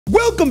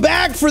Welcome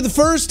back for the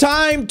first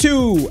time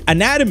to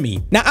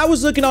Anatomy. Now, I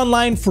was looking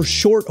online for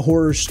short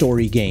horror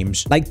story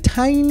games, like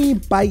tiny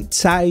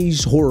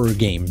bite-sized horror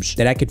games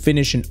that I could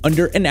finish in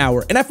under an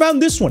hour, and I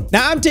found this one.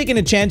 Now, I'm taking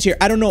a chance here.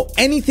 I don't know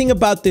anything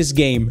about this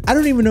game. I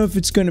don't even know if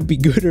it's gonna be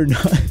good or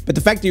not, but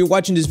the fact that you're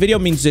watching this video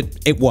means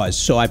that it was,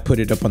 so I put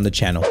it up on the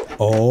channel.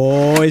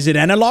 Oh, is it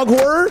analog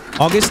horror?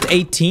 August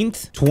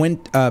 18th,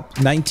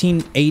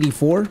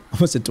 1984? I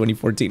almost said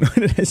 2014. What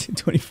did I say?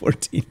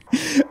 2014.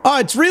 Oh,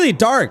 it's really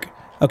dark.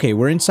 Okay,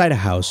 we're inside a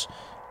house.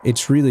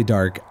 It's really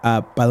dark.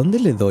 ¿Pa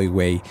dónde le doy,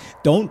 güey?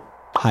 Don't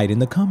hide in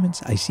the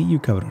comments. I see you,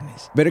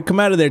 cabrones. Better come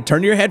out of there.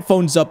 Turn your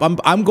headphones up.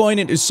 I'm going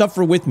in.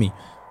 Suffer with me.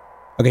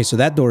 Okay, so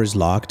that door is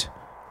locked.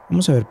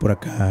 Vamos a ver por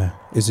acá.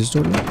 Is this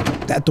door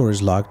locked? That door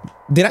is locked.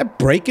 Did I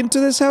break into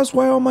this house?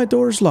 Why are all my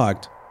doors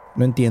locked?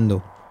 No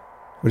entiendo.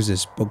 What is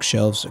this?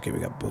 Bookshelves? Okay, we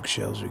got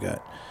bookshelves. We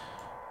got...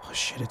 Oh,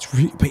 shit. It's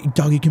really... Wait,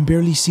 dog, you can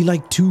barely see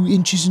like 2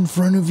 inches in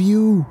front of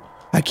you.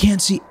 I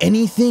can't see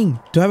anything.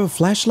 Do I have a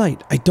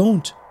flashlight? I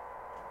don't.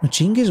 No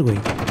chingues, güey.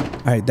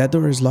 Alright, that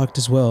door is locked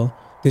as well.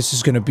 This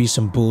is gonna be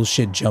some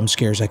bullshit jump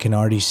scares. I can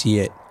already see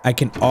it. I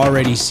can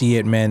already see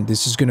it, man.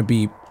 This is gonna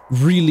be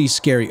really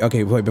scary.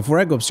 Okay, wait, before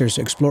I go upstairs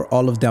to explore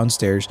all of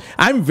downstairs,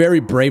 I'm very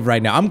brave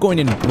right now. I'm going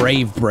in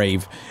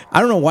brave. I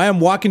don't know why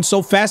I'm walking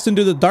so fast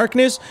into the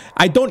darkness.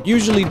 I don't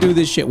usually do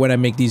this shit when I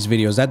make these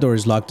videos. That door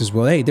is locked as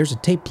well. Hey, there's a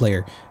tape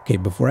player. Okay,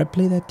 before I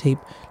play that tape,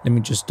 let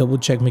me just double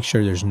check, make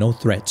sure there's no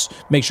threats.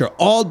 Make sure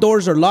all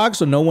doors are locked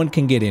so no one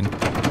can get in.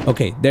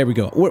 Okay, there we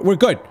go. We're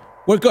good.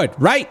 We're good,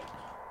 right?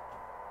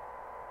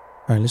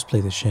 All right, let's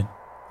play this shit.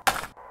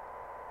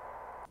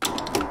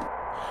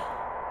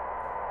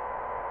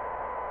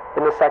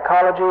 In the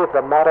psychology of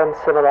the modern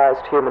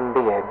civilized human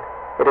being,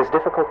 it is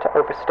difficult to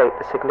overstate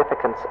the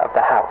significance of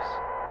the house.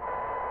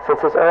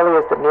 Since as early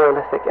as the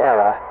Neolithic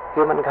era,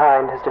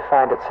 humankind has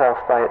defined itself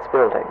by its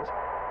buildings.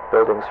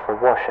 Buildings for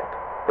worship,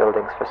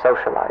 buildings for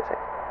socializing,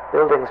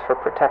 buildings for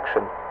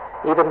protection,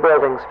 even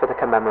buildings for the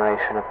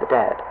commemoration of the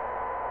dead.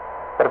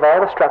 But of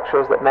all the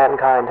structures that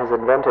mankind has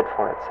invented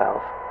for itself,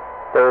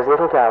 there is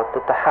little doubt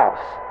that the house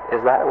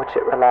is that which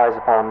it relies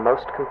upon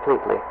most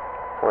completely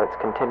for its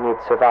continued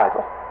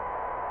survival.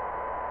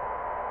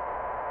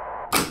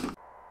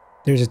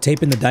 There's a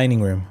tape in the dining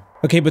room.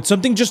 Okay, but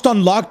something just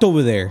unlocked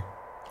over there.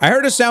 I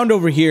heard a sound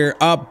over here.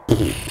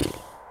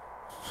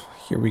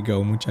 Here we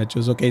go,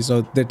 muchachos. Okay,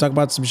 so they're talking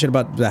about some shit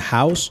about the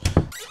house.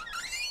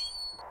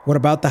 What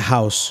about the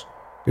house?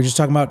 They're just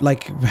talking about,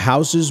 like,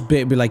 houses,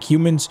 be like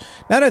humans.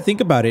 Now that I think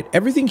about it,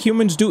 everything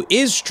humans do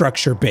is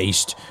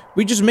structure-based.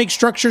 We just make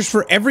structures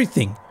for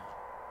everything.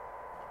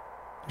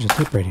 There's a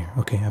tape right here.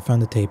 Okay, I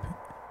found the tape.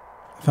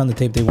 I found the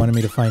tape they wanted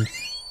me to find.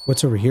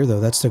 What's over here,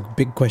 though? That's the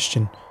big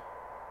question.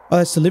 Oh,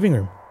 that's the living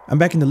room. I'm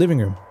back in the living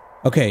room.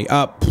 Okay,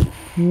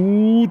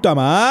 puta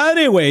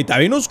madre, güey. Está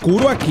bien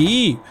oscuro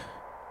aquí.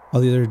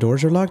 All the other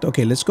doors are locked?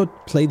 Okay, let's go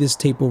play this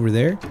tape over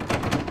there.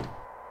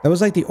 That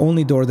was like the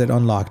only door that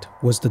unlocked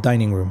was the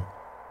dining room.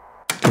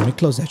 Let me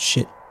close that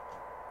shit.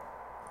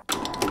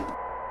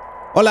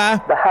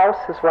 Hola. The house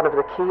is one of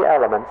the key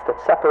elements that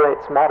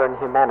separates modern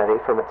humanity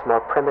from its more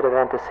primitive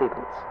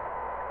antecedents.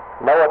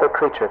 No other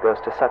creature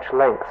goes to such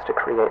lengths to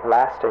create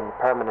lasting,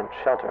 permanent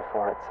shelter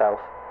for itself,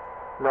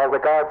 nor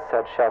regards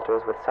said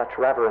shelters with such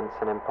reverence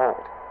and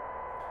import.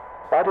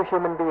 Why do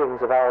human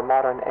beings of our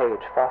modern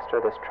age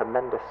foster this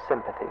tremendous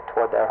sympathy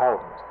toward their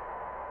homes?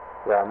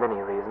 There are many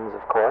reasons,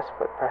 of course,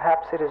 but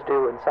perhaps it is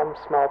due in some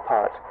small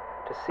part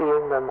to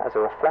seeing them as a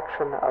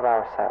reflection of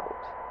ourselves.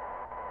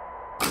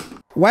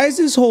 Why is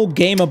this whole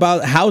game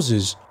about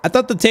houses? I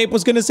thought the tape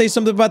was gonna say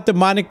something about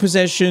demonic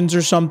possessions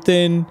or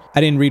something. I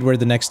didn't read where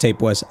the next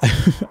tape was. I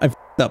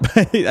f***ed up.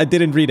 I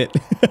didn't read it.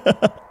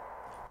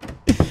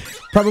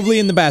 Probably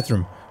in the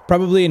bathroom.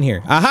 Probably in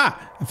here. Aha!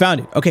 I found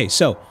it. Okay,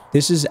 so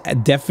this is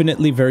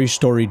definitely very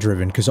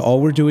story-driven because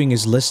all we're doing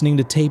is listening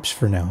to tapes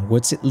for now.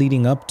 What's it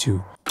leading up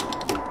to?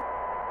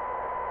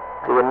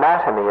 The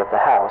anatomy of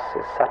the house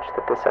is such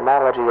that this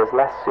analogy is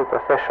less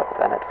superficial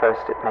than at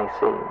first it may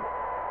seem.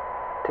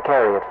 To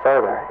carry it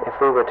further, if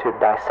we were to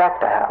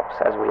dissect a house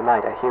as we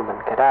might a human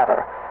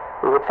cadaver,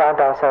 we would find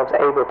ourselves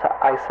able to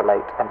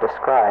isolate and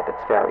describe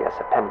its various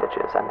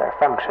appendages and their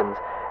functions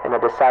in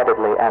a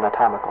decidedly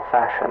anatomical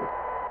fashion.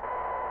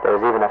 There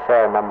is even a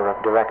fair number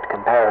of direct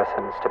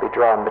comparisons to be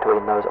drawn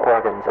between those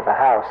organs of a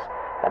house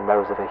and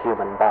those of a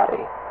human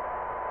body.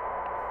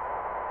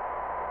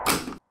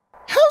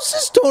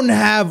 Houses don't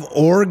have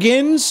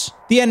organs.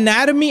 The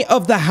anatomy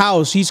of the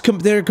house,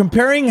 they're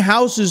comparing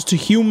houses to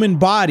human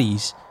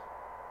bodies.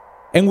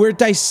 And we're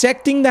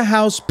dissecting the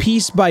house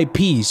piece by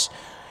piece.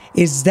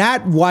 Is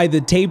that why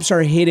the tapes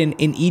are hidden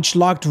in each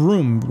locked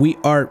room? We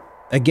are,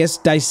 I guess,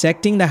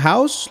 dissecting the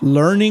house,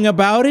 learning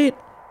about it,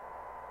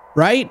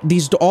 right?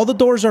 All the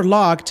doors are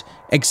locked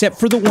except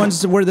for the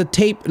ones where the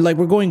tape, like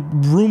we're going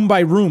room by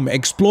room,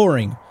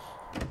 exploring.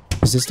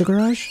 Is this the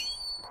garage?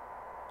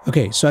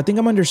 Okay, so I think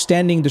I'm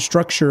understanding the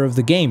structure of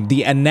the game.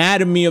 The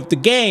anatomy of the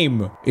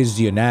game is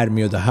the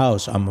anatomy of the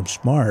house. I'm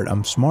smart. I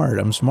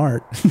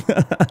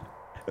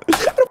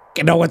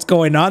don't know what's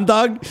going on,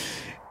 dog.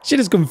 Shit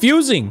is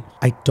confusing.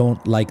 I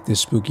don't like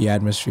this spooky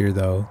atmosphere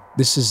though.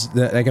 This is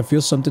like I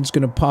feel something's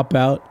gonna pop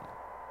out.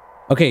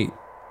 Okay.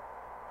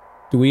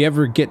 Do we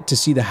ever get to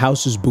see the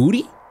house's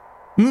booty?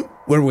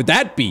 Where would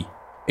that be?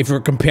 If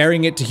we're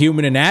comparing it to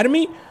human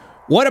anatomy?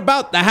 What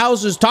about the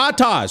house's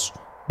tatas?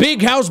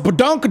 Big house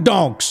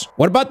badonkadonks.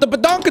 What about the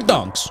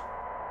badonkadonks?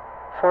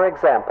 For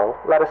example,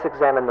 let us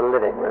examine the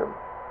living room.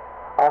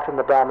 Often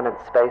the dominant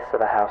space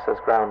of a house's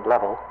ground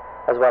level,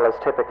 as well as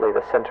typically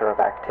the center of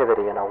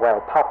activity in a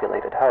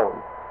well-populated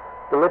home,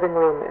 the living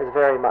room is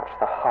very much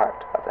the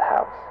heart of the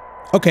house.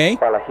 Okay.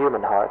 While a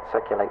human heart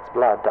circulates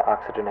blood to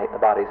oxygenate the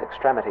body's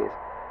extremities,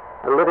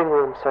 the living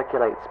room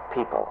circulates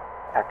people,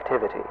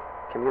 activity,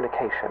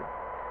 communication.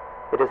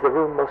 It is the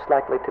room most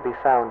likely to be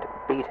found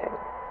beating,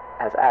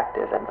 as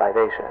active and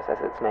vivacious as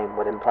its name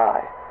would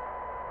imply.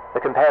 The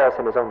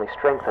comparison is only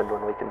strengthened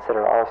when we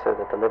consider also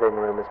that the living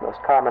room is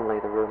most commonly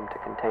the room to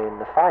contain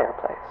the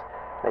fireplace,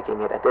 making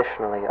it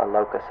additionally a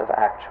locus of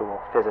actual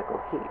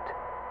physical heat.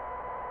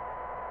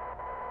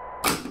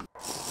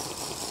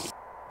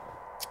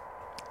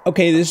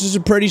 Okay, this is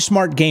a pretty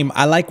smart game.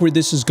 I like where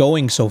this is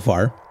going so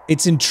far.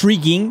 It's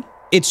intriguing,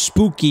 it's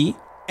spooky,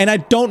 and I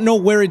don't know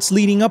where it's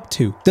leading up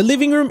to. The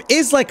living room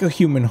is like a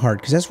human heart,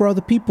 because that's where all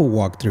the people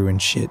walk through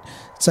and shit.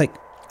 It's like,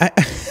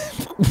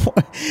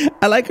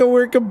 I like how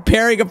we're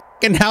comparing a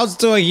fucking house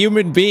to a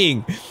human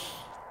being.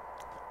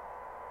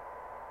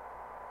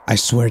 I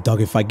swear,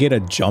 dog, if I get a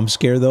jump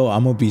scare, though,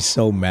 I'm gonna be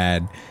so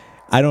mad.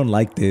 I don't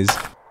like this.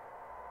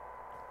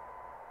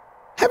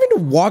 Having to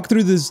walk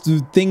through this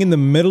thing in the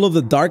middle of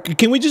the dark.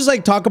 Can we just,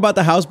 like, talk about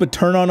the house but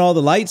turn on all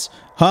the lights?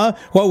 Huh?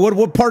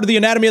 What part of the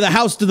anatomy of the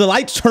house do the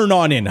lights turn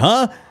on in,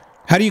 huh?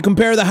 How do you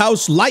compare the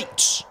house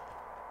lights?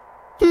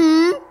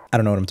 I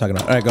don't know what I'm talking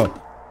about. All right, go.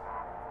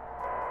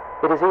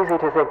 It is easy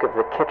to think of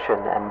the kitchen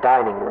and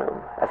dining room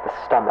as the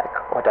stomach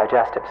or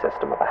digestive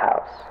system of a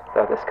house,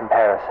 though this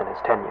comparison is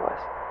tenuous.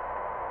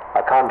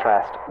 By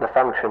contrast, the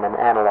function and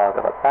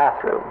analog of a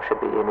bathroom should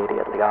be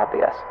immediately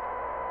obvious.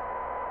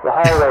 The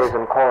hallways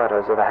and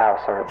corridors of a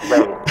house are its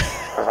veins,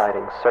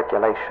 providing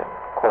circulation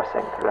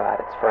coursing throughout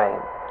its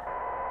frame.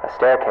 A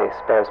staircase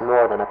bears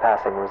more than a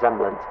passing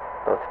resemblance,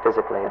 both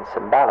physically and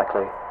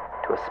symbolically,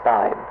 to a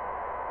spine.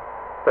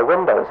 The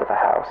windows of a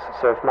house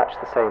serve much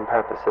the same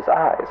purpose as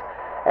eyes,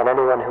 and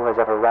anyone who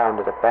has ever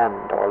rounded a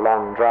bend or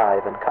long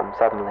drive and come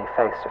suddenly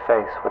face to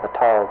face with a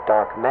tall,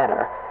 dark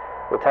manor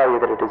will tell you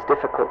that it is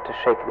difficult to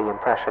shake the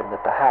impression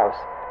that the house,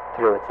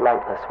 through its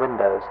lightless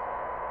windows,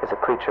 is a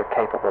creature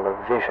capable of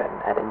vision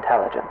and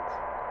intelligence.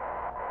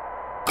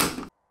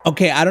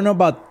 Okay, I don't know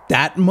about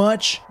that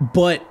much,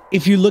 but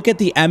if you look at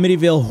the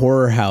Amityville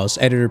Horror House,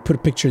 editor, put a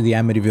picture of the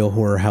Amityville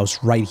Horror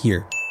House right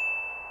here.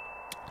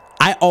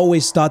 I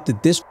always thought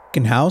that this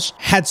fucking house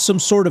had some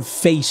sort of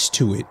face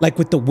to it. Like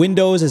with the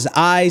windows as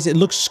eyes, it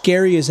looks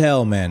scary as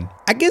hell, man.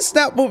 I guess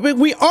that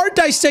we are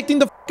dissecting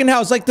the fucking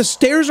house. Like the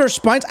stairs are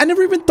spines. I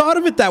never even thought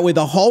of it that way.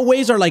 The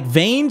hallways are like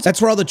veins.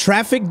 That's where all the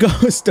traffic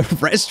goes. The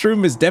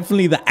restroom is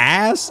definitely the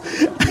ass.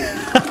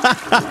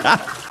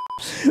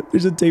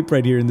 There's a tape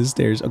right here in the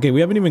stairs. Okay, we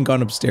haven't even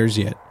gone upstairs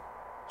yet.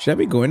 Should I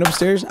be going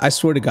upstairs? I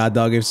swear to God,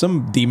 dog, if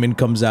some demon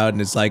comes out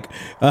and it's like,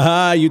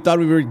 aha, you thought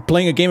we were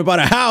playing a game about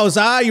a house,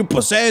 ah, you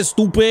possessed,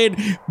 stupid,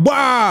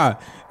 bah!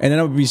 And then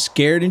I would be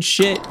scared and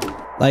shit.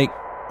 Like,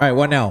 all right,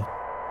 what now?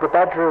 The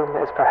bedroom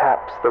is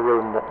perhaps the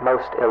room that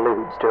most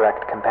eludes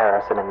direct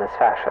comparison in this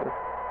fashion.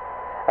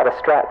 At a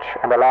stretch,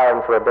 and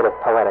allowing for a bit of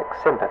poetic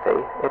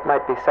sympathy, it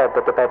might be said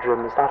that the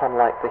bedroom is not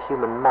unlike the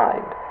human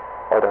mind,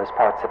 or those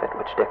parts of it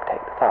which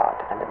dictate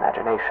thought and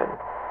imagination.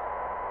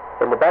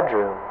 In the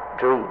bedroom,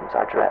 dreams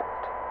are dreamt,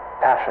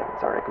 passions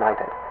are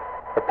ignited,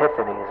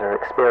 epiphanies are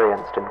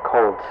experienced in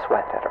cold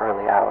sweat at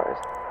early hours.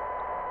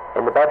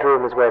 In the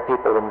bedroom is where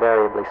people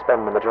invariably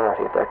spend the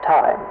majority of their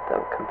time,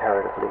 though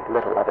comparatively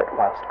little of it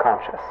whilst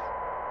conscious.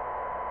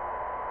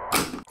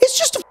 It's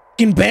just a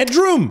fucking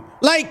bedroom!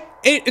 Like,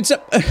 it's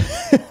a...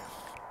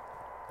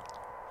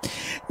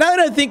 Now that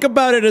I think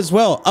about it as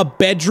well, a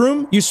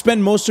bedroom you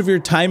spend most of your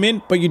time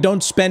in, but you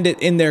don't spend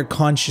it in there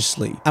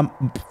consciously.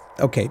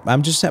 Okay,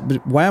 I'm just...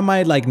 Why am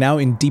I, like, now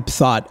in deep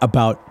thought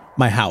about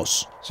my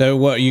house? So,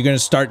 what, you're gonna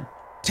start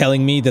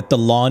telling me that the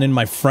lawn in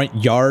my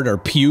front yard are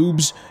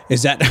pubes?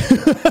 Is that...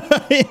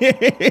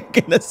 You're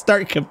gonna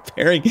start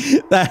comparing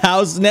the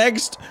house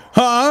next?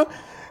 Huh?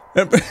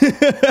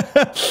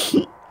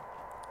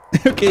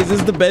 Okay, is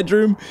this the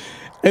bedroom?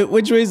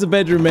 Which way is the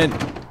bedroom meant?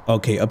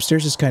 Okay,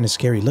 upstairs is kind of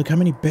scary. Look how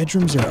many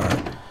bedrooms there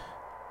are.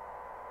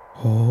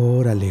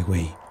 Órale,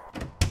 güey.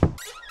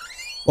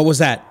 What was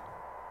that?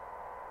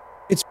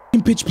 It's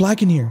f***ing pitch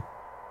black in here.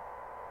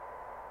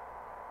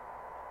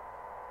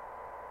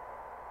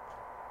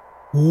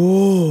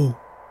 Whoa.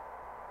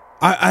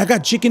 I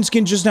got chicken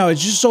skin just now.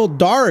 It's just so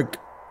dark.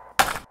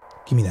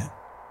 Give me that.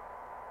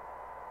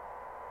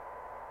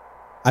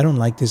 I don't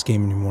like this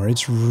game anymore.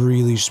 It's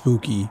really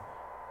spooky.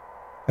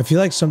 I feel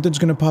like something's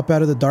gonna pop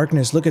out of the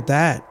darkness. Look at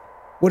that.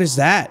 What is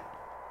that?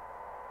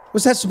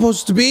 What's that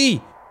supposed to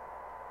be?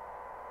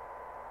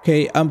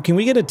 Okay, can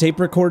we get a tape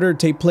recorder,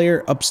 tape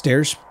player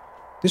upstairs?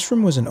 This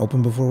room wasn't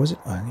open before, was it?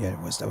 Oh, yeah, it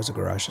was. That was a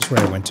garage. That's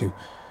where I went to.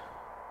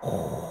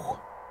 Oh,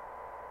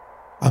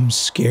 I'm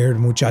scared,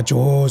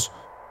 muchachos.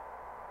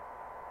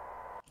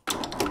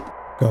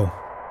 Go.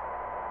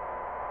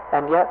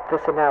 And yet,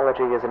 this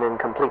analogy is an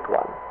incomplete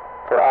one,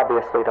 for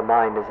obviously the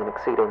mind is an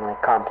exceedingly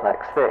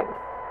complex thing.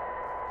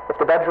 If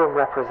the bedroom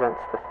represents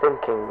the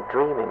thinking,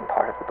 dreaming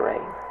part of the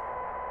brain,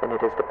 then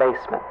it is the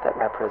basement that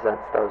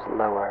represents those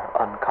lower,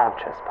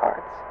 unconscious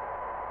parts.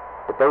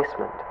 The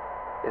basement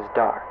is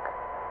dark.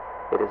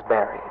 It is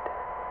buried.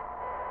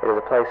 It is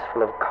a place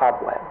full of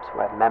cobwebs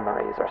where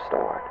memories are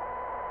stored.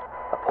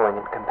 A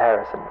poignant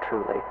comparison,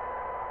 truly.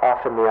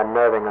 Often the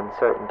unnerving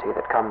uncertainty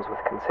that comes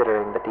with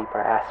considering the deeper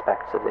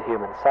aspects of the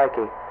human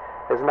psyche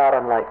is not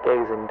unlike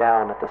gazing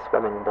down at the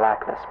swimming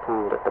blackness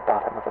pooled at the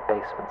bottom of a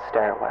basement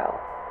stairwell.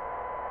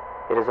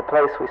 It is a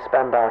place we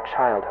spend our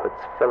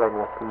childhoods filling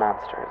with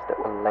monsters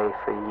that will lay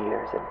for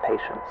years in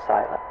patient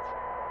silence.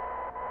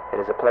 It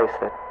is a place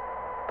that,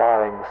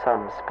 barring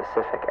some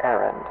specific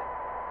errand,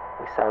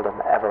 we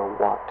seldom ever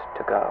want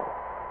to go.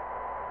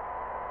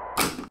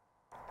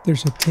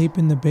 There's a tape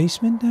in the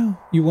basement now?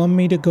 You want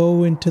me to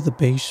go into the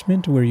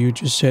basement where you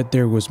just said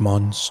there was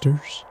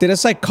monsters? Did a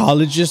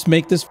psychologist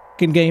make this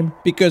fucking game?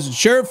 Because it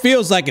sure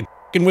feels like it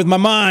fucking with my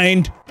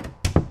mind.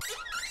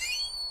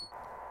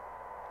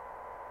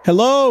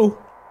 Hello?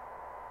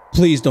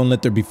 Please don't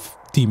let there be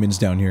demons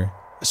down here.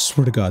 I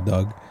swear to God,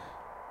 dog.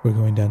 We're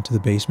going down to the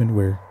basement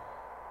where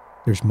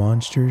there's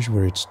monsters,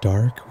 where it's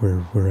dark,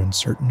 where we're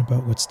uncertain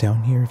about what's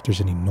down here. If there's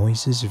any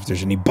noises, if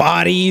there's any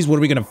bodies, what are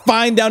we gonna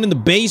find down in the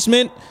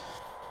basement?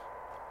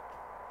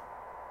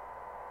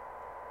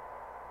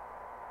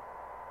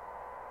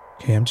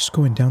 Okay, I'm just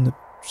going down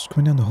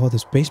the hall.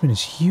 This basement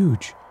is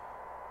huge.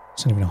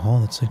 It's not even a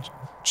hall. It's like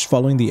just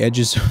following the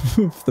edges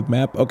of the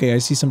map. Okay, I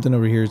see something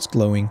over here. It's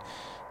glowing.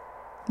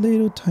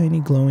 Little tiny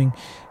glowing.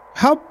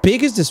 How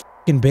big is this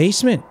fucking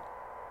basement?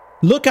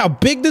 Look how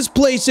big this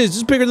place is.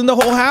 It's bigger than the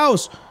whole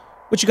house.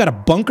 What, you got a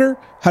bunker?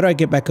 How do I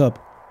get back up?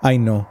 I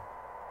know.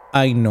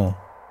 I know.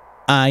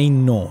 I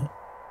know.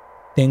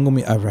 Tengo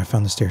miedo. I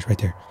found the stairs right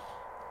there.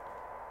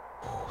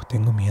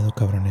 Tengo miedo,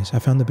 cabrones. I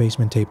found the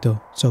basement tape though.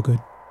 It's all good.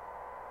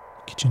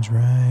 Kitchen's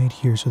right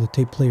here, so the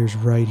tape player's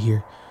right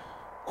here.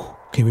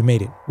 Okay, we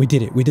made it. We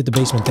did it. We did the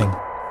basement thing.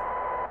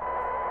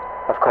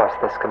 Of course,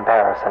 this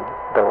comparison,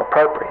 though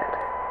appropriate,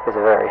 is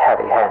a very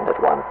heavy-handed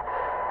one,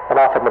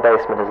 and often the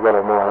basement is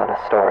little more than a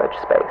storage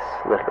space,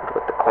 littered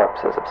with the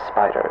corpses of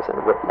spiders and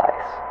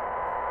woodlice.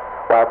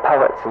 While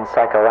poets and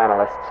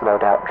psychoanalysts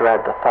no doubt dread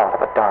the thought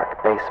of a dark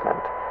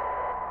basement,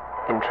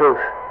 in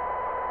truth,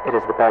 it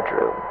is the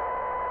bedroom,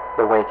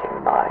 the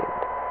waking mind,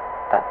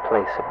 that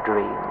place of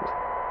dreams.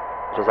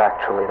 It is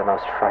actually the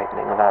most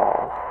frightening of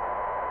all.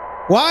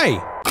 Why?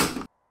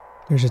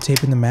 There's a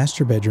tape in the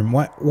master bedroom.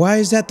 Why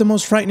is that the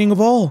most frightening of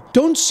all?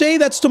 Don't say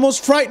that's the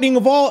most frightening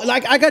of all.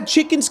 Like, I got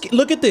chicken skin.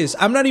 Look at this.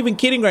 I'm not even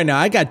kidding right now.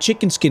 I got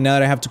chicken skin now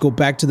that I have to go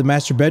back to the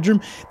master bedroom.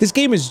 This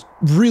game is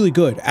really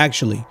good,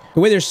 actually. The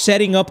way they're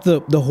setting up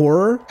the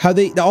horror, how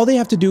all they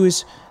have to do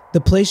is, the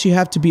place you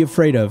have to be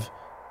afraid of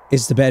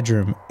is the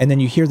bedroom. And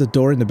then you hear the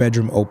door in the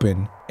bedroom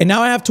open. And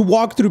now I have to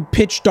walk through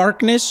pitch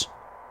darkness.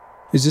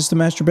 Is this the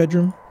master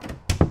bedroom?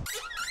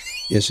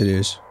 Yes, it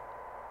is.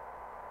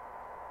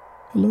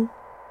 Hello? Oh,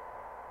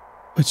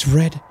 it's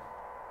red.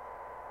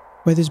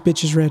 Why this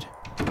bitch is red?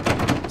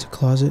 It's a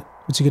closet.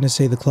 What's he gonna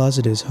say the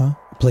closet is, huh?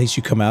 A place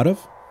you come out of?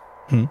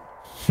 Hmm?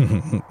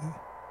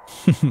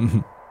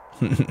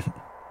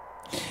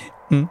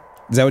 Hmm?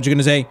 Is that what you're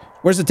gonna say?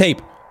 Where's the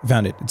tape? I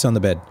found it. It's on the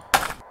bed.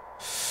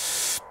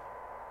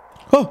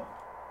 Oh!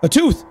 A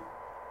tooth!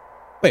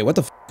 Wait, what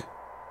the f***?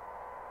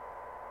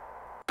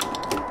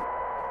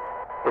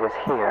 It is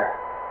here,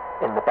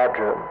 in the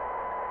bedroom,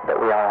 that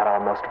we are at our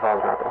most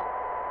vulnerable.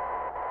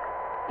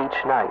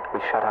 Each night we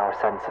shut our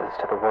senses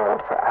to the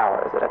world for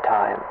hours at a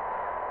time,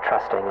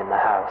 trusting in the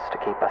house to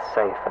keep us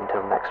safe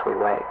until next we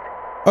wake.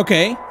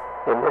 Okay.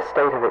 In this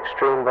state of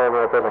extreme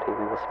vulnerability,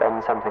 we will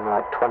spend something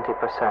like 20%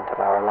 of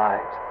our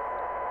lives.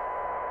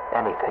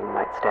 Anything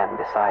might stand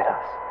beside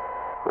us,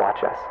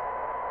 watch us,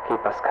 keep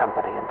us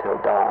company until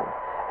dawn,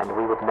 and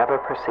we would never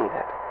perceive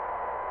it.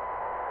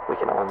 We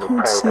can only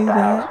pray that the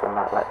house will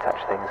not let such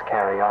things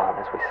carry on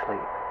as we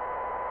sleep.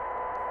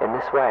 In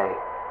this way,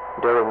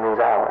 during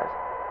these hours,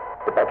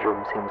 the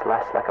bedroom seems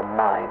less like a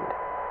mind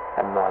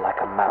and more like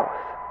a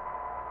mouth.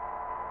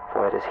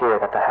 For it is here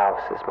that the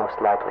house is most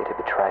likely to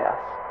betray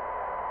us.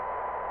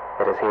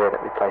 It is here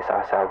that we place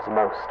ourselves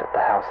most at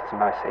the house's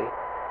mercy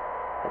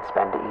and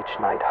spend each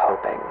night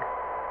hoping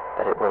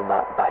that it will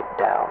not bite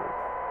down.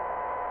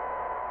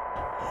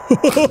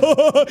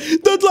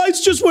 The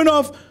lights just went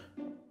off!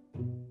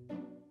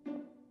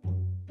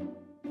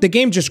 The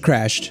game just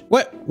crashed.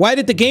 What? Why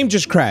did the game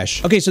just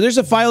crash? Okay, so there's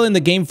a file in the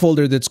game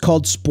folder that's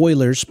called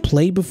spoilers,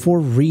 play before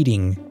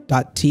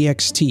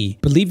reading.txt.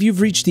 Believe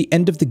you've reached the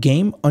end of the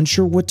game?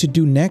 Unsure what to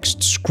do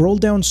next? Scroll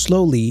down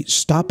slowly,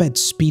 stop at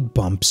speed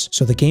bumps.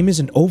 So the game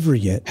isn't over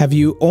yet. Have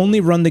you only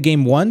run the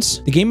game once?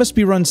 The game must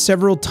be run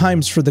several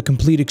times for the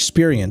complete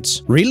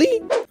experience.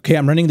 Really? Okay,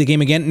 I'm running the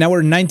game again. Now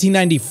we're in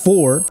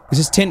 1994. Is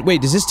this 10?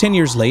 Wait, is this 10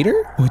 years later?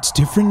 Oh, it's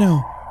different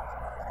now.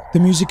 The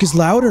music is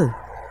louder.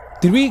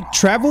 Did we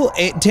travel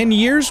 10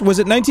 years? Was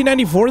it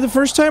 1994 the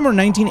first time or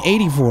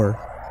 1984?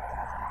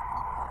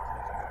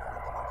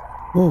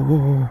 Whoa, whoa,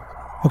 whoa.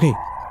 Okay.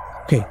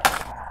 Okay.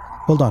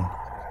 Hold on.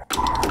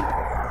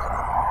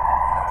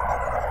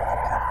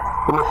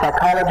 In the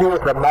psychology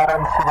of the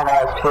modern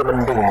civilized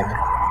human being,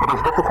 it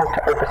is difficult to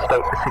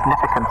overstate the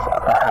significance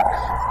of the house.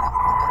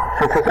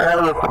 Since as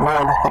early as the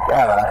Neolithic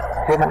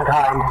era,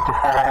 humankind has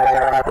defined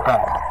the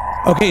dead.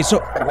 Okay, so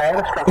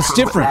it's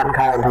different.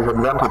 Mankind has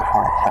invented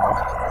for itself.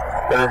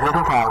 There is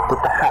little doubt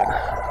that the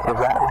house is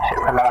that which it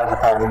relies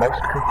upon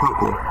most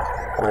completely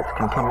for its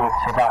continued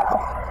survival.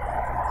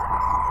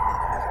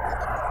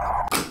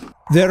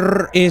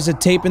 There is a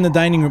tape in the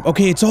dining room.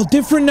 Okay, it's all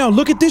different now.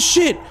 Look at this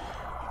shit.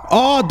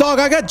 Oh, dog,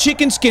 I got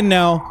chicken skin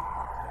now.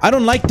 I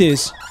don't like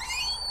this.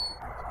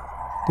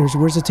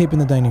 Where's the tape in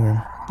the dining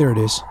room? There it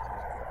is.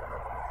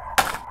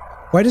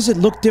 Why does it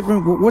look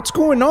different? What's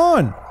going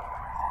on?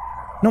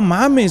 No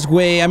mames,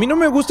 güey. A mí no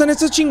me gustan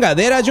estas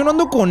chingaderas. Yo no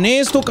ando con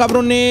esto,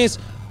 cabrones.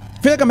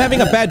 I feel like I'm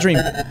having a bad dream.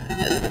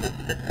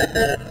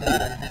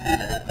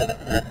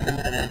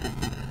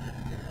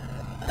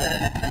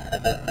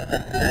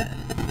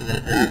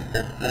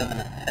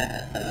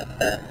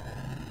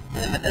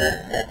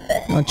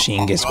 No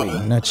chingues,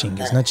 güey. No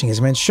chingues, no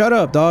chingues, man. Shut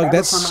up, dog.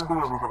 That's...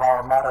 Human beings of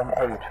our modern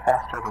age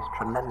foster this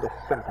tremendous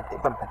sympathy.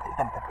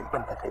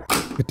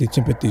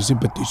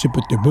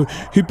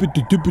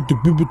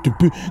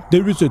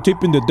 There is a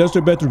tape in the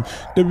master bathroom.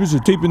 There is a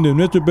tape in the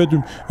master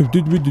bathroom.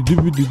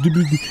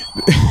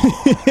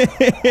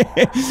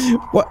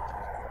 What?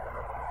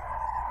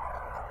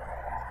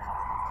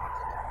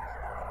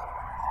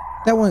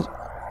 That was...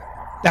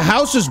 The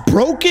house is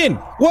broken!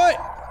 What?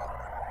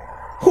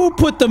 Who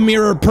put the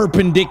mirror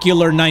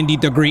perpendicular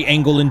 90-degree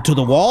angle into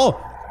the wall?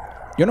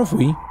 Yo no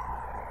fui.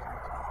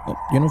 Oh,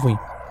 yo no fui.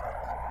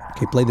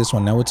 Okay, play this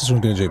one. Now what's this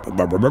one gonna do?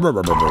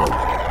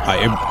 I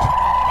am...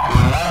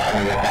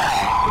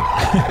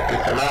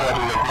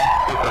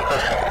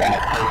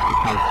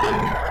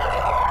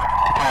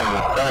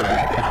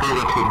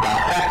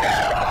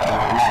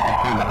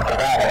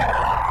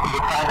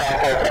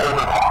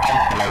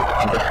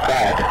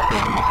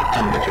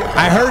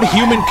 I heard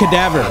human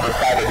cadaver.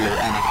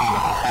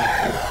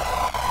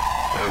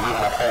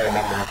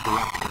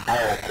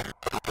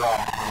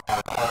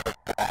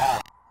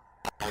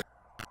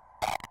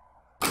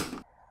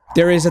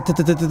 There is a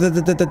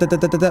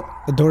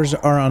the doors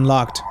are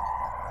unlocked.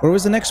 Where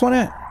was the next one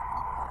at?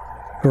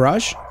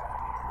 Garage?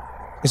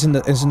 It's in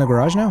the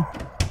garage now?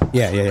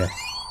 Yeah.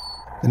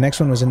 The next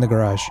one was in the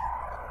garage.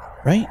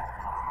 Right?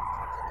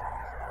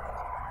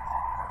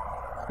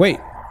 Wait.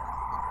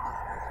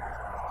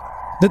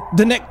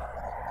 The next...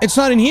 It's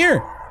not in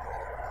here.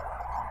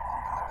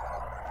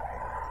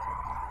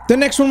 The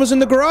next one was in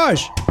the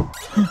garage.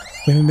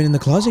 We haven't been in the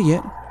closet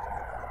yet.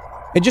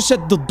 It just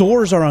said the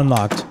doors are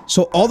unlocked.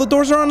 So all the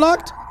doors are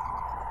unlocked?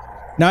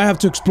 Now I have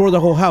to explore the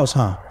whole house,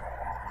 huh?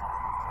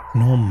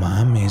 No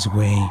mames,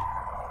 güey.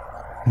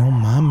 No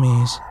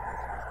mames.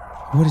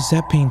 What is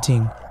that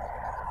painting?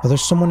 Oh,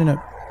 there's someone in a...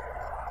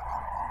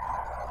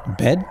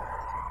 bed?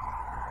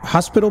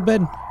 Hospital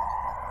bed?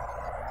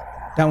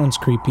 That one's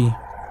creepy.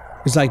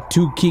 It's like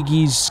two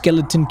kiggies,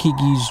 skeleton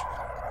kiggies.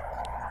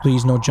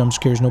 Please, no jump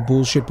scares, no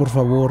bullshit, por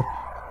favor.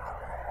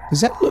 Does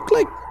that look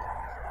like...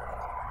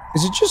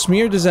 Is it just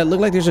me or does that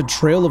look like there's a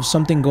trail of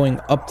something going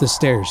up the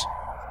stairs?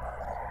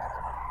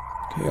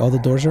 Okay, all the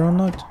doors are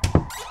unlocked.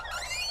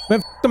 Man,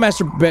 f the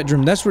master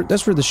bedroom. That's where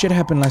the shit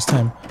happened last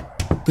time.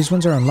 These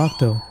ones are unlocked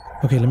though.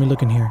 Okay, let me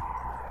look in here.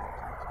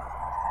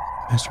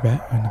 In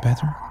the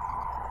bathroom.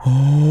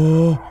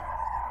 Oh,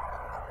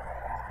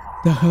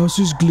 the house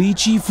is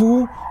glitchy,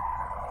 fool.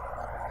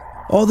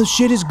 All the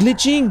shit is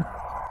glitching.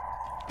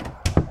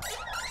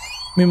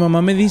 Mi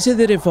mamá me dice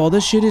that if all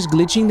the shit is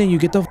glitching, then you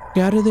get the f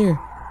out of there.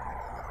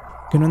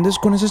 Que no andes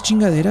con esas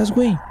chingaderas,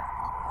 güey.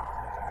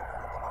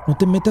 No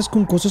te metas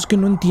con cosas que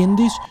no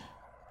entiendes.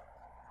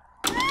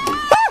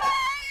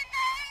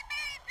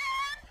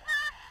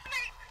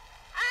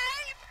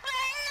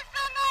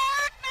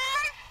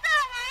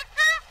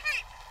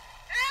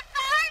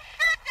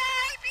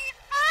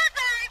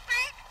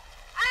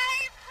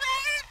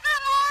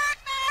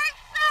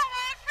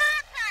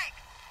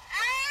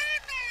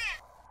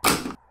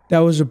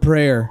 That was a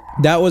prayer.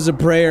 That was a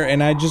prayer,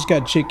 and I just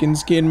got chicken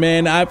skin,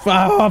 man. I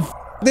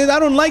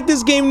don't like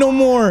this game no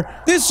more.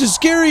 This is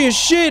scary as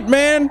shit,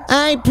 man.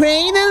 I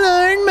pray the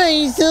Lord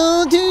my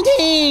soul to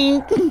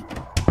take.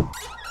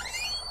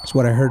 That's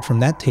what I heard from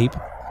that tape.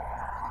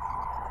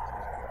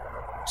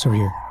 It's over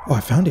here. Oh,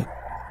 I found it.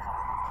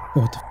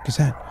 Oh, what the f is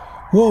that?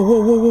 Whoa,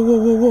 whoa, whoa, whoa, whoa,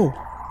 whoa, whoa.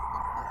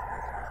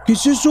 ¿Qué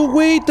es eso,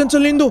 güey? ¿Están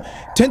saliendo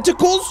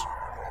tentacles?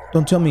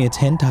 Don't tell me it's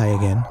hentai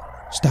again.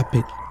 Stop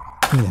it.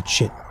 Give me that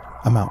shit.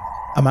 I'm out.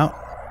 I'm out.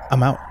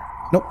 I'm out.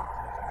 Nope.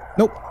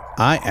 Nope.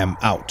 I am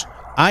out.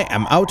 I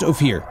am out of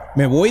here.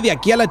 Me voy de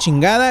aquí a la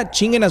chingada.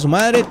 Chinguen a su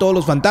madre todos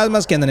los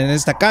fantasmas que andan en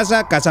esta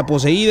casa. Casa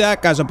poseída,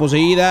 casa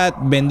poseída.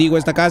 Bendigo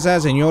esta casa.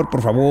 Señor,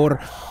 por favor,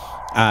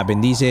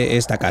 bendice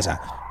esta casa.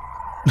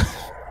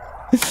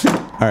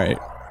 All right.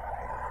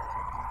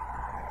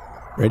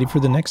 Ready for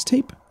the next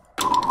tape?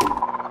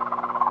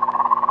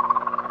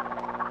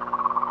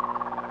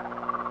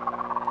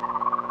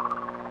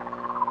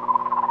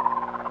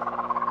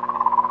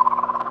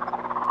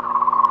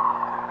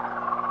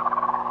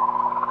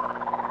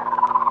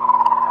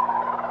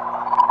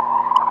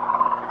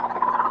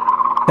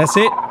 That's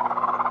it?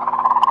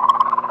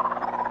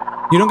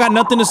 You don't got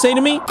nothing to say to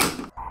me?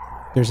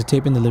 There's a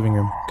tape in the living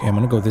room. Okay, I'm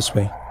gonna go this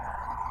way.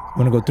 I'm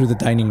gonna go through the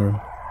dining room.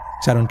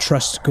 Because I don't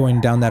trust going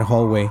down that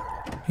hallway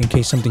in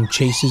case something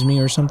chases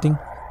me or something.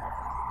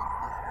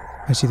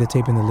 I see the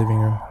tape in the living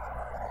room.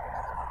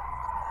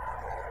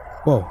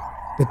 Whoa,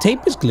 the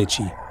tape is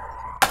glitchy.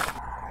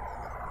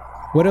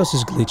 What else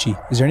is glitchy?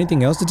 Is there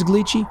anything else that's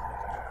glitchy?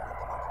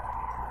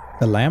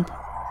 The lamp?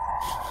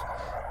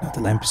 No, the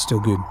lamp is still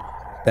good.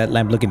 That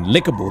lamp looking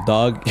lickable,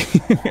 dog.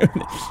 You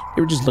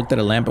ever just looked at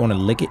a lamp and want to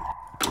lick it?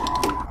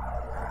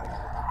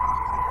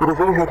 It is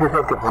easy to think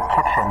of the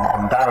kitchen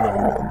and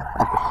dining room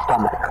as the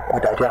stomach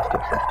or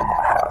digestive system of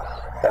a house,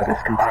 though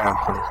this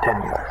comparison is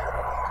tenuous.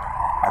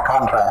 By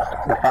contrast,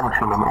 the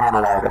function and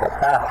analog of a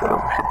bathroom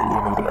should be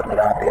immediately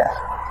obvious.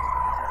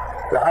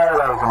 The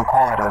hallways and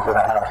corridors of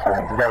a house are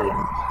its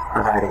veins,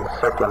 providing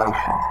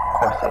circulation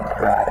coursing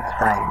throughout its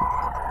frame.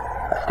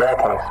 A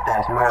staircase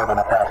bears more than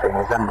a passing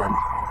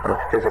resemblance,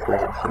 both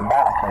physically and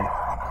symbolically,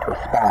 to a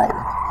spine.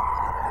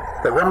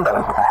 The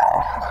windows of a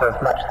house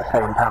serve much the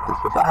same purpose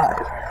as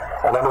eyes,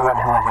 and anyone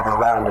who has ever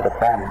rounded a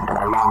bend on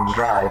a long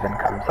drive and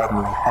come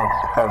suddenly face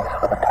to face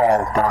with a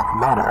tall, dark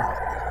manor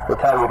will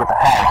tell you that the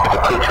house is a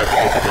creature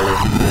capable of...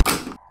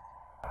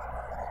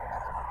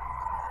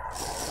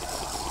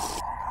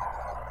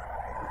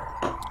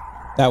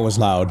 That was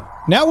loud.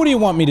 Now what do you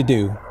want me to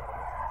do?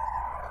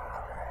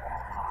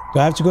 Do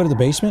I have to go to the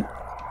basement?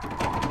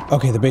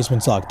 Okay, the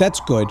basement's locked.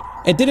 That's good.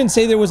 It didn't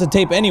say there was a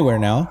tape anywhere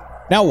now.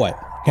 Now what?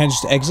 Can I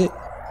just exit?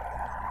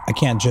 I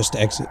can't just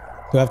exit.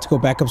 Do I have to go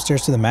back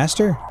upstairs to the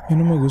master? Ya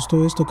no me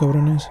gustó esto,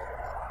 cabrones.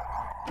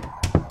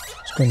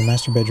 Let's go in the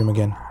master bedroom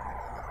again.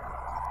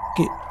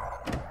 Okay.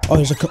 Oh,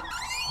 there's a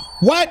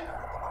what?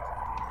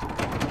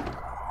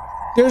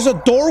 There's a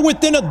door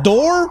within a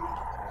door?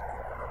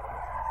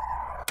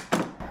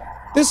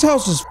 This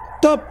house is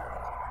f***ed up.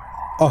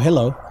 Oh,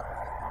 hello.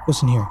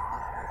 What's in here?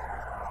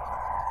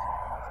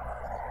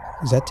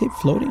 Is that tape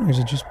floating, or is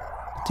it just...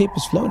 The tape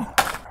is floating.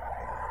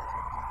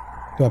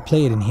 Do I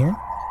play it in here?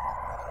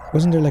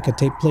 Wasn't there like a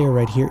tape player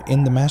right here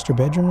in the master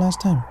bedroom last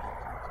time?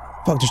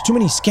 Fuck, there's too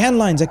many scan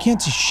lines. I can't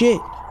see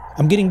shit.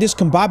 I'm getting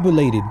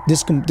discombobulated.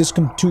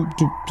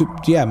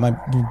 Yeah, my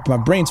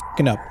brain's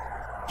fucking up.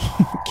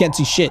 Can't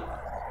see shit.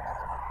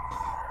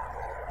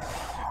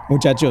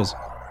 Muchachos.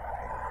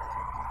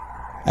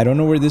 I don't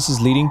know where this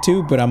is leading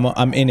to, but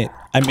I'm in it.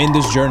 I'm in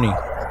this journey.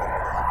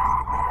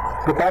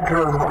 The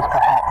bedroom is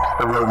perhaps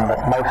the room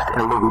that most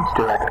eludes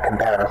direct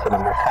comparison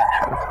in this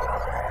fashion.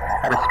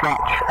 At a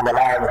stretch, and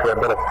allowing for a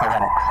bit of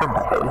poetic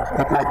sympathy,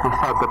 it might be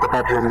said that the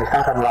bedroom is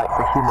not unlike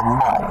the human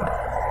mind,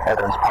 or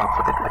those parts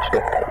of it which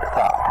dictate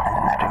thought and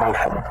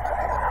imagination.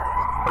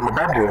 In the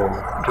bedroom,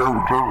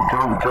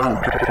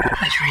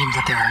 I dream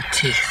that there are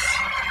teeth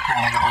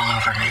growing all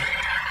over me,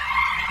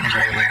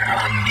 everywhere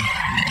on me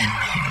and in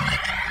me,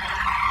 like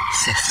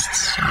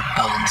cysts or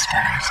bone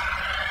spurs.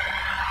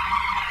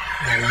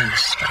 They're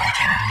loose, but I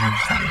can't remove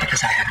them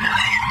because I have no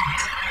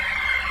hands.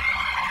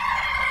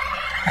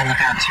 I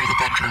look out through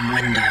the bedroom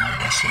window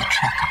and I see a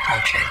truck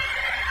approaching.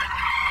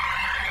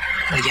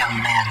 A young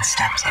man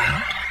steps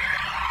out,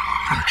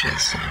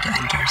 approaches, and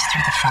enters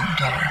through the front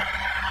door.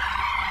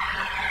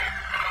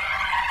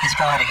 His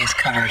body is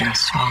covered in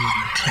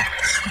swollen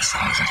ticks the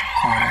size of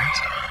quarters.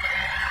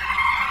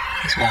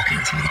 He's walking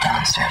through the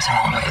downstairs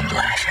hallway and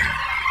laughing.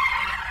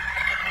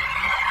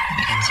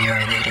 He begins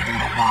urinating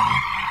on the wall.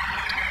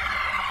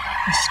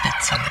 He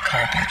spits on the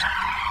carpet.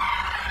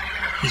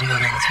 He's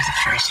moving through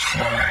the first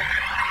floor,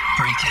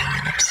 breaking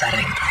and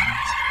upsetting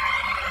things.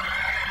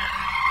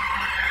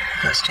 He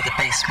goes to the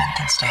basement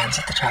and stands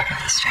at the top of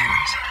the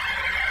stairs.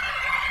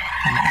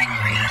 I'm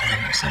angry at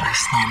him, so I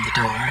slam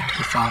the door and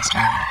he falls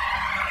down.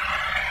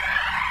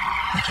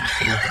 I can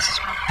feel his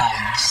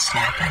bones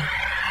snapping.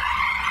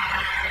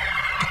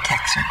 The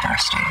ticks are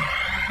bursting,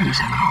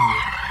 oozing old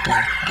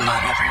black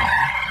blood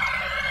everywhere.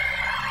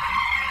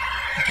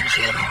 I can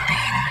feel them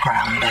being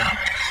ground up,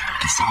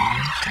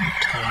 dissolved and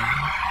torn,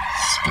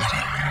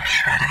 splitting and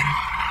shredding.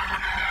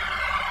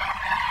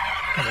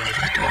 I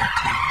leave the door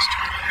closed.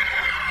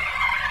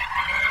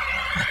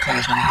 I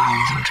close my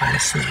eyes and try to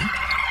sleep.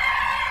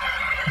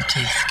 The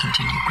teeth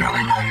continue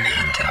growing on me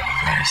until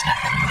there's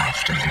nothing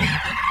left of me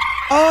but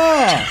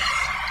teeth,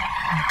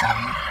 and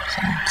gums,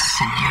 and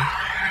sinew.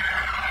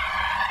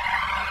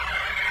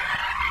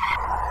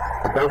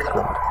 The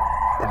basement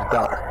is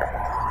dark.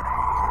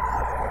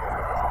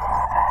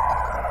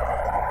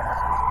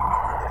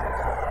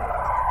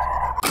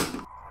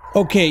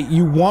 Okay,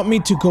 you want me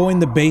to go in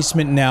the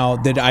basement now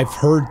that I've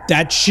heard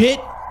that shit?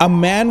 A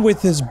man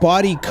with his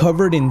body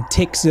covered in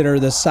ticks that are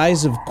the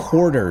size of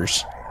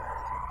quarters.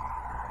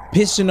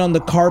 Pissing on the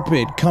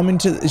carpet,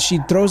 she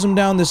throws him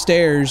down the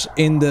stairs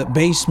in the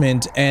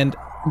basement and...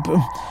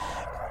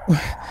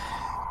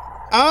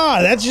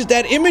 that's just,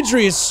 that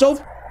imagery is so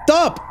f***ed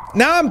up.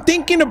 Now I'm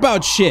thinking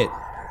about shit.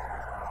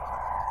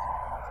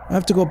 I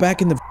have to go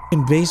back in the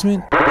f***ing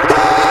basement.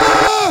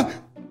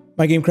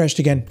 My game crashed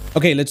again.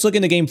 Okay, let's look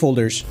in the game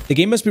folders. The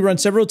game must be run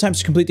several times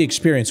to complete the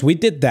experience. We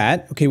did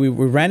that. Okay, we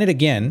ran it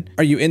again.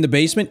 Are you in the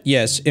basement?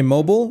 Yes.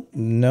 Immobile?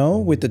 No.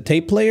 With the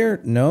tape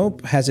player? No.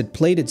 Has it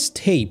played its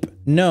tape?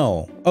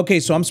 No. Okay,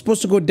 so I'm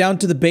supposed to go down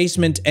to the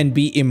basement and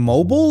be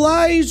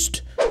immobilized?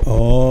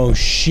 Oh,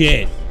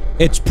 shit.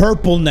 It's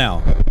purple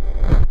now.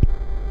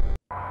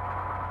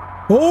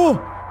 Oh!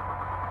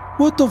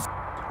 What the f?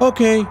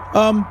 Okay,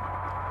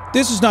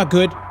 this is not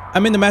good.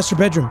 I'm in the master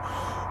bedroom.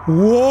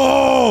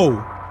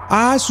 Whoa!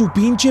 Ah, su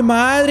pinche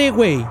madre,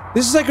 güey.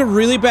 This is like a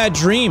really bad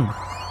dream.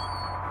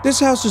 This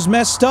house is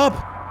messed up.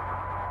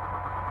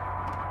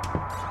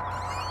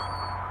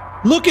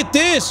 Look at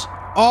this!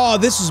 Oh,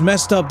 this is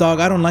messed up, dog.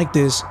 I don't like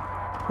this.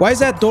 Why is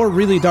that door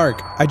really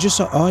dark? I just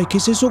saw... Oh, ¿qué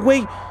es eso,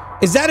 güey?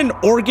 Is that an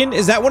organ?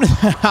 Is that one of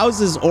the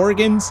house's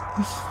organs?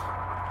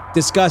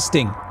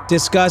 Disgusting.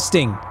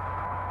 Disgusting.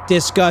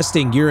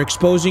 Disgusting. You're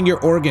exposing your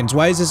organs.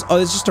 Why is this?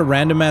 Oh, it's just a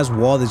random ass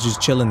wall that's just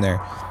chilling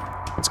there.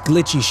 It's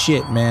glitchy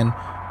shit, man.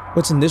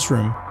 What's in this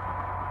room?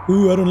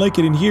 Ooh, I don't like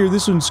it in here.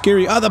 This one's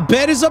scary. Ah, the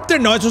bed is up there.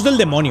 No, eso es el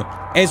demonio.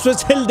 Eso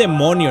es el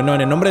demonio. No,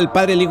 en el nombre del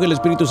Padre, el Hijo y el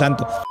Espíritu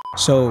Santo.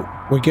 So,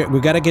 we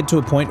gotta get to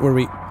a point where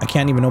I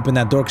can't even open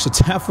that door because it's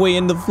halfway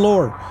in the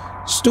floor.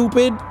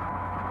 Stupid.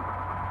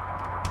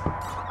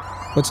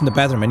 What's in the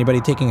bathroom?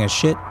 Anybody taking a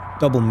shit?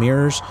 Double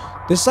mirrors.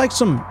 This is like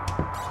some...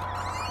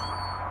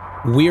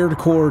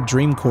 weirdcore,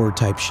 dreamcore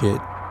type shit.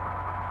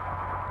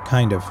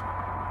 Kind of.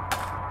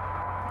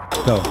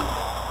 Go.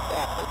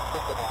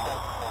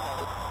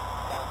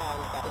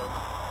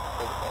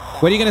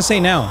 What are you gonna say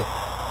now?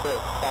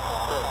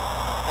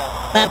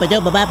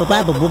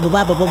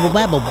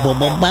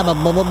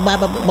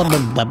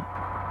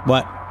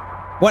 What?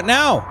 What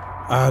now?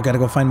 Oh, I gotta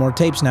go find more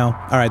tapes now.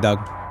 Alright,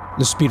 dog.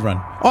 Let's speed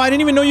run. Oh, I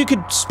didn't even know you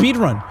could speed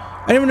run.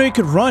 I didn't even know you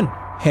could run.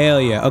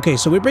 Hell yeah. Okay,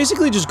 so we're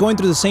basically just going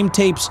through the same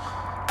tapes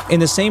in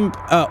the same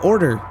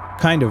order,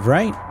 kind of,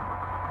 right?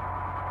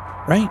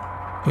 Right?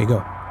 Here you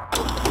go.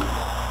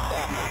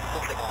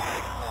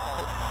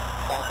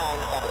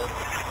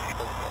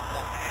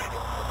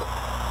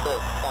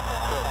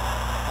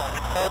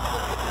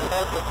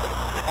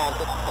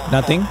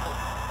 Nothing?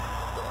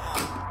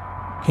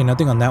 Okay,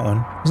 nothing on that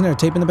one. Isn't there a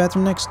tape in the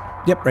bathroom next?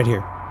 Yep, right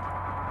here.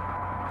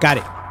 Got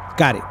it.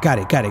 Got it. Got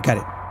it. Got it. Got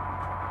it.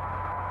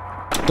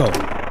 Go.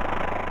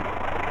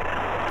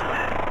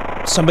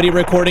 Somebody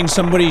recording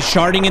somebody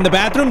sharding in the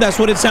bathroom? That's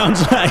what it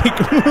sounds like.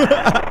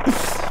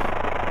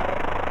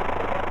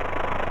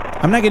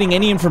 I'm not getting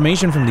any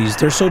information from these.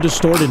 They're so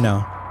distorted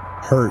now.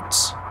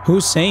 Hurts.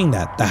 Who's saying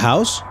that? The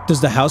house?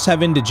 Does the house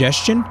have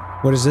indigestion?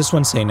 What does this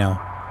one say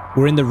now?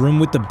 We're in the room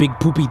with the big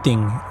poopy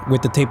thing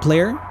with the tape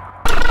player.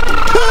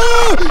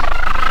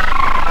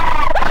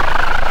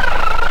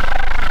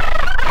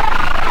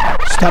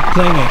 Stop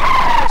playing it.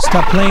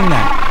 Stop playing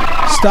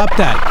that. Stop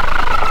that.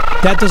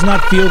 That does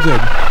not feel good.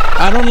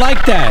 I don't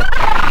like that.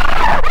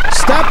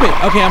 Stop it.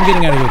 Okay, I'm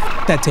getting out of here.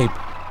 That tape.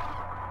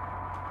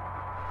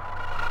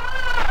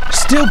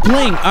 Still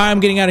playing. I'm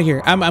getting out of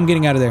here. I'm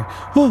getting out of there.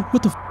 Oh,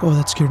 what the f? Oh,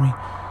 that scared me.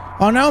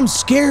 Oh, now I'm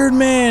scared,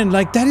 man.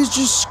 Like, that is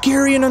just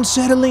scary and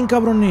unsettling,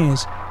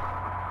 cabrones.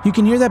 You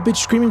can hear that bitch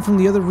screaming from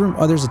the other room.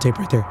 Oh, there's a tape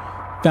right there.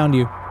 Found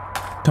you.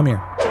 Come here.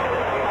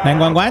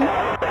 911?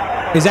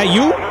 Is that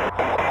you?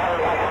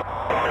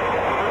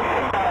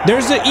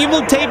 There's an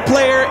evil tape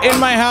player in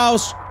my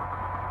house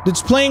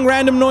that's playing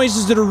random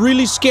noises that are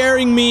really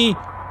scaring me.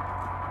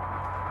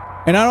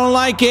 And I don't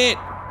like it.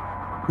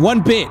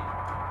 One bit.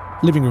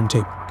 Living room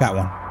tape. Got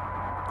one.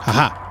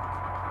 Haha.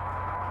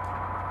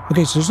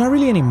 Okay, so there's not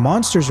really any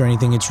monsters or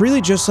anything. It's really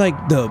just like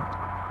the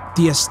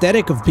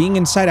aesthetic of being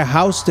inside a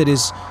house that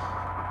is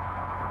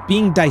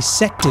being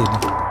dissected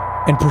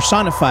and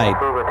personified.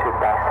 If we were to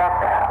dissect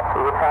the house,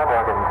 we would find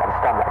organs and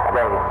stomach,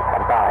 brains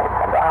and minds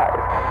and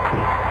eyes.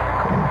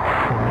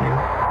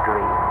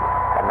 Dreams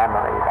and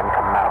memories and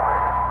a mouth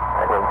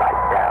that will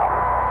bite down.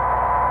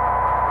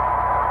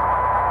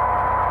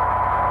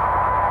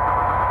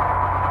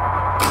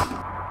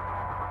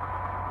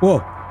 Whoa.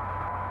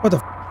 What the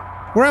f?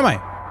 Where am I?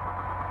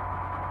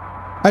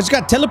 I just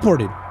got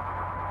teleported.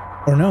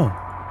 Or no.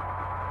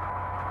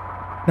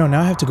 No,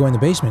 now I have to go in the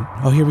basement.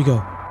 Oh, here we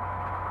go.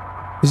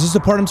 Is this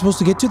the part I'm supposed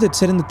to get to that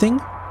said in the thing?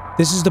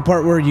 This is the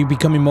part where you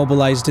become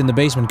immobilized in the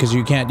basement because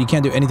you can't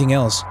do anything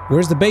else.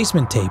 Where's the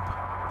basement tape?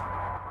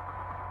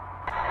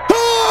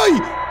 Hi!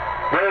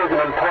 There is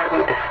an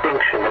important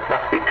distinction that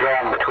must be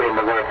drawn between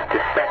the words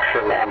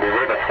dissection and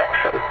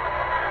vivisection.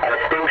 A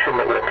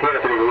distinction that would appear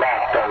to be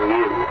lost on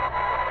you.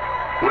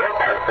 Your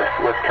purpose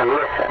was to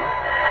listen,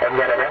 and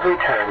yet at every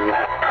turn you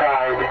have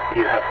pried,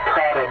 you have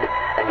prodded,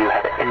 and you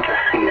have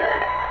interfered.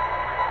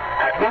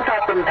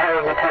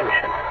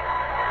 attention.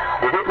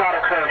 Did it not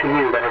occur to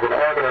you that as an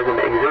organism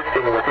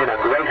existing within a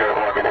greater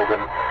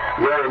organism,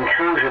 your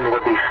intrusion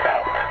would be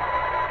felt?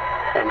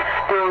 And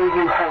still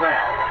you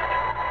harassed.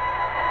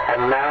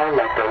 And now,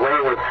 like the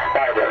wayward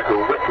spider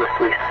who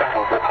witlessly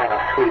settles upon a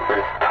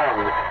sweeper's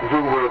tongue,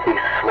 you will be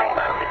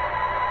swallowed.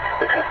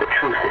 Because the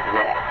truth is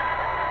this.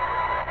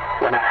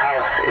 When a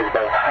house is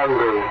both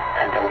hungry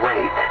and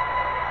awake,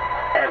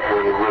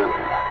 every room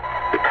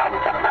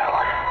becomes a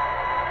mouth.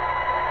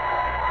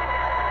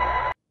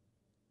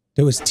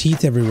 There was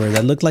teeth everywhere.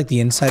 That looked like the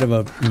inside of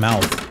a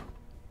mouth.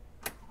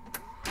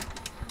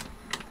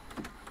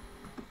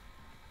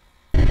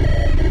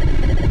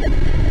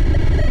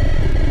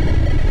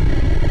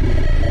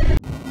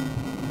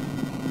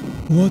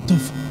 What the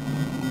f-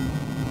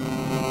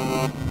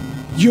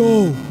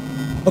 Yo!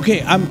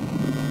 Okay,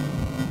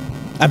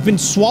 I've been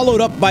swallowed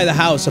up by the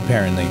house,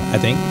 apparently, I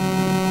think.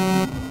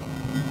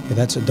 Okay,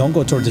 that's a, don't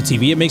go towards the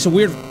TV. It makes a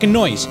weird fucking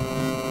noise.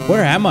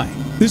 Where am I?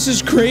 This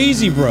is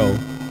crazy, bro.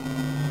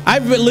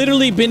 I've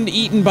literally been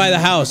eaten by the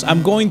house.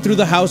 I'm going through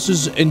the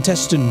house's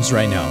intestines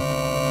right now.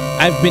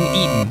 I've been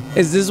eaten.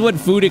 Is this what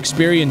food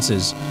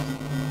experiences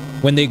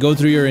when they go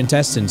through your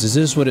intestines? Is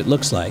this what it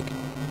looks like?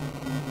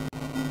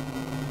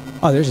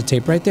 Oh, there's a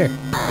tape right there.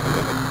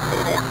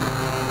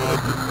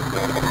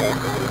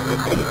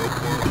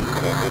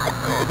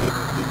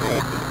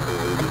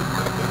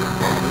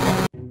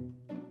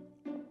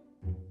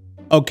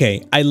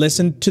 Okay, I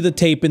listened to the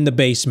tape in the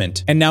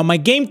basement, and now my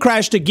game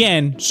crashed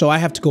again, so I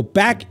have to go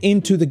back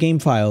into the game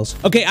files.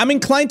 Okay, I'm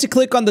inclined to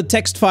click on the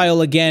text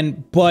file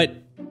again, but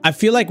I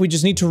feel like we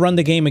just need to run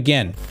the game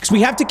again. Because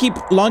we have to keep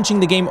launching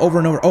the game over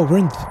and over. Oh, we're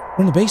in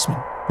the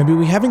basement. Maybe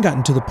we haven't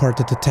gotten to the part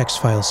that the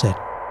text file said.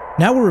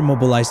 Now we're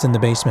immobilized in the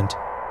basement.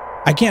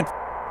 I can't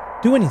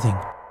do anything.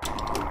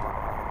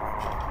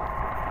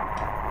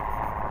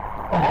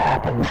 What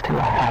happens to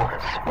a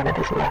house when it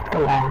is left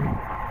alone?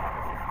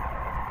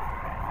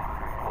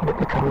 When it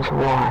becomes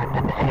worn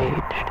and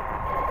aged,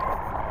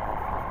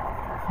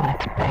 when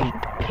its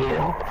paint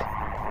peels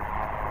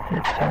and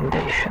its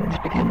foundations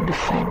begin to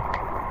sink,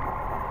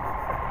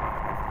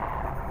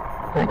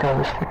 when it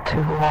goes for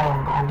too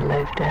long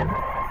unlived in.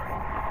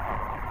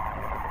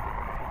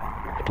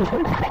 What does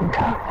it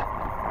think of?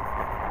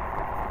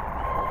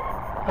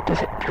 What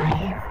does it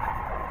dream?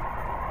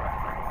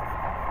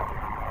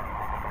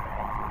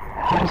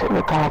 How does it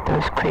regard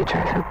those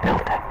creatures who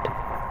built it?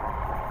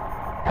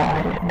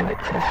 Brought it into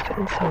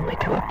existence only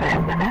to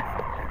abandon it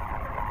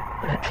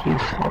when its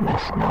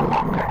usefulness no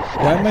longer satisfies.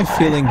 Why am I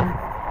feeling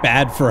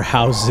bad for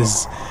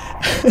houses?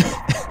 It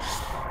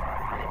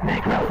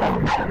may grow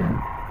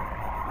lonesome.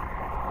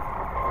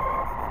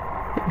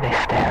 It may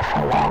stare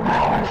for long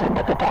hours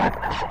into the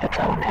darkness of its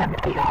own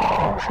empty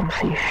halls and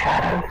see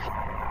shadows.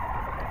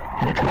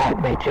 And its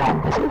heart may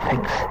jump as it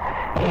thinks,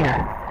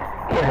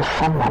 here's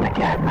someone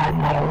again, I'm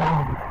not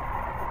alone.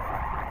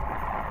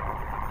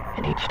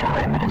 And each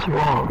time it is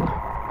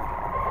wrong.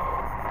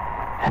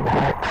 And the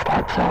hurt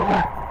starts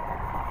over.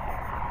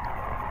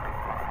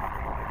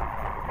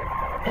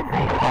 It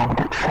may haunt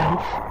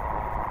itself,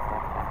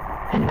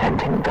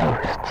 inventing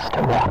ghosts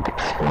to walk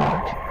its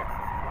floors,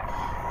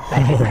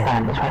 making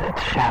friends with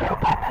its shadow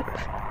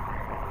puppets,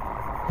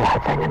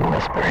 laughing and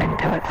whispering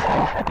to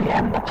itself at the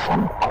end of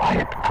some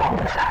quiet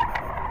cul-de-sac.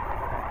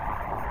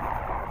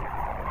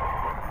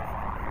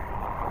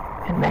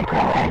 It may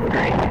grow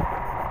angry.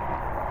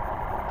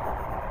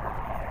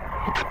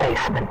 Its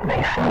basement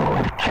may fill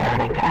with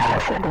churning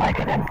acid like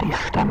an empty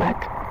stomach,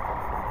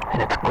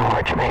 and its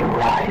gorge may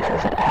rise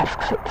as it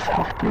asks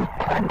itself through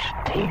clenched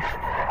teeth,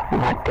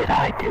 what did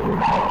I do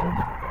wrong?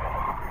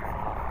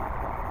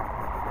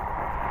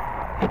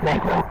 It may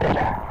grow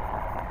bitter.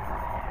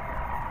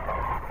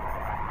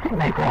 It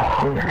may grow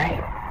hungry.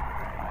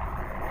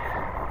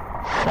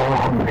 So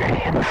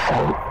hungry and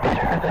so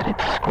bitter that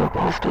its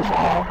scruples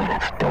dissolve and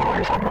its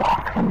doors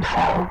unlock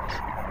themselves.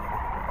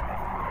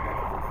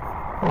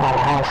 While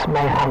a house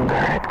may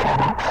hunger, it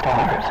cannot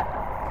starve.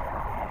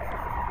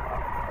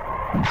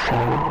 And so,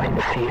 in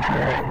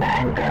fever and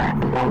anger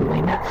and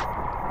loneliness,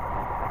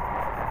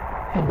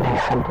 it may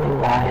simply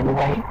lie in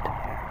wait.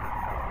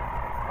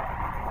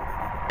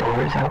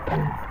 Doors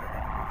open.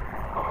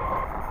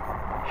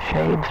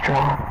 Shades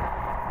drawn.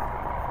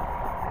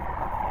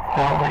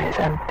 Hallways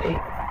empty.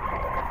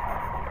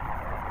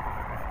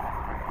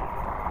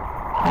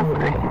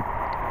 Hungry.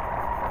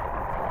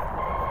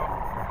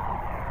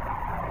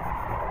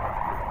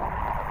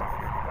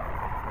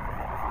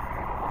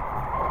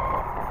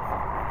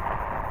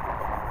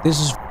 This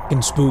is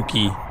fucking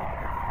spooky.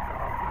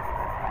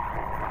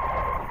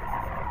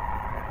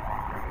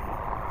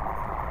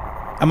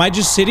 Am I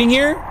just sitting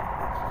here?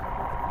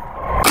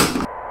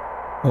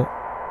 Oh.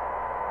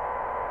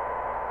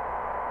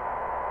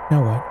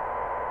 Now what?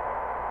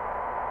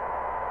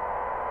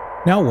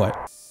 Now what?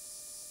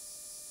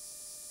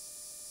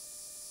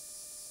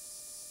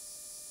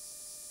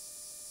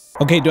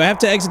 Okay, do I have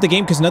to exit the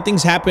game? Because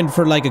nothing's happened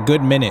for like a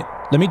good minute.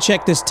 Let me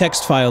check this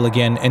text file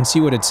again and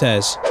see what it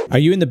says. Are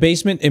you in the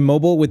basement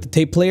immobile with the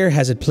tape player?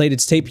 Has it played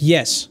its tape?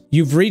 Yes.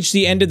 You've reached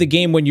the end of the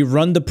game when you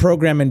run the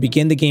program and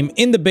begin the game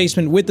in the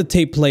basement with the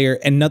tape player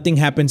and nothing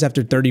happens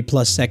after 30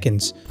 plus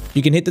seconds.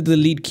 You can hit the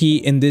delete key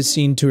in this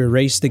scene to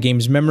erase the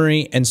game's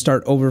memory and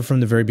start over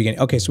from the very beginning.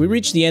 Okay, so we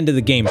reached the end of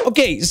the game.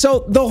 Okay,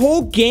 so the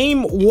whole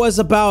game was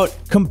about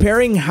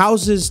comparing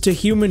houses to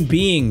human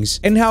beings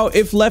and how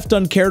if left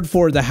uncared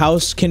for, the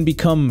house can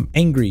become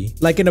angry.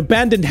 Like an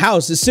abandoned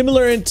house is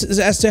similar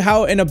as to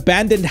how an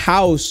abandoned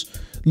house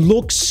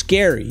looks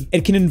scary.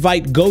 It can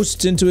invite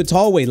ghosts into its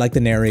hallway, like the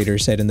narrator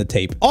said in the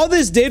tape. All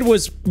this did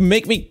was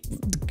make me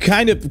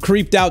kind of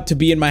creeped out to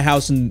be in my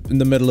house in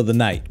the middle of the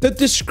night. The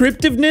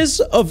descriptiveness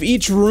of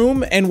each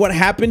room and what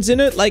happens in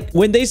it, like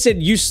when they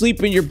said you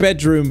sleep in your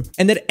bedroom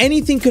and that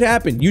anything could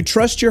happen. You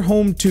trust your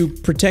home to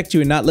protect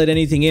you and not let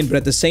anything in, but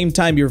at the same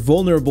time, you're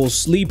vulnerable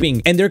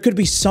sleeping and there could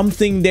be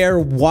something there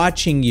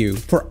watching you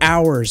for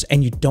hours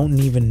and you don't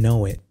even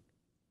know it.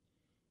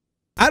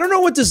 I don't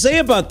know what to say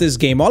about this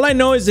game. All I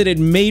know is that it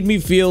made me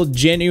feel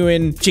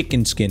genuine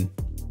chicken skin.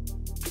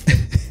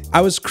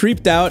 I was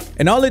creeped out,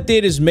 and all it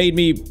did is made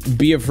me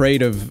be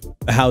afraid of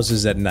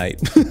houses at night.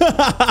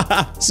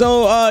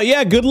 So,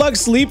 yeah, good luck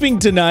sleeping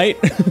tonight.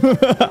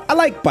 I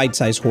like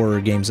bite-sized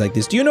horror games like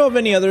this. Do you know of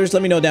any others?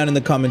 Let me know down in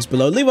the comments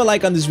below. Leave a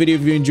like on this video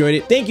if you enjoyed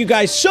it. Thank you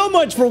guys so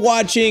much for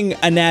watching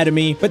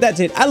Anatomy. But that's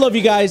it. I love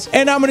you guys,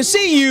 and I'm gonna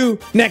see you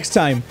next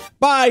time.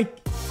 Bye.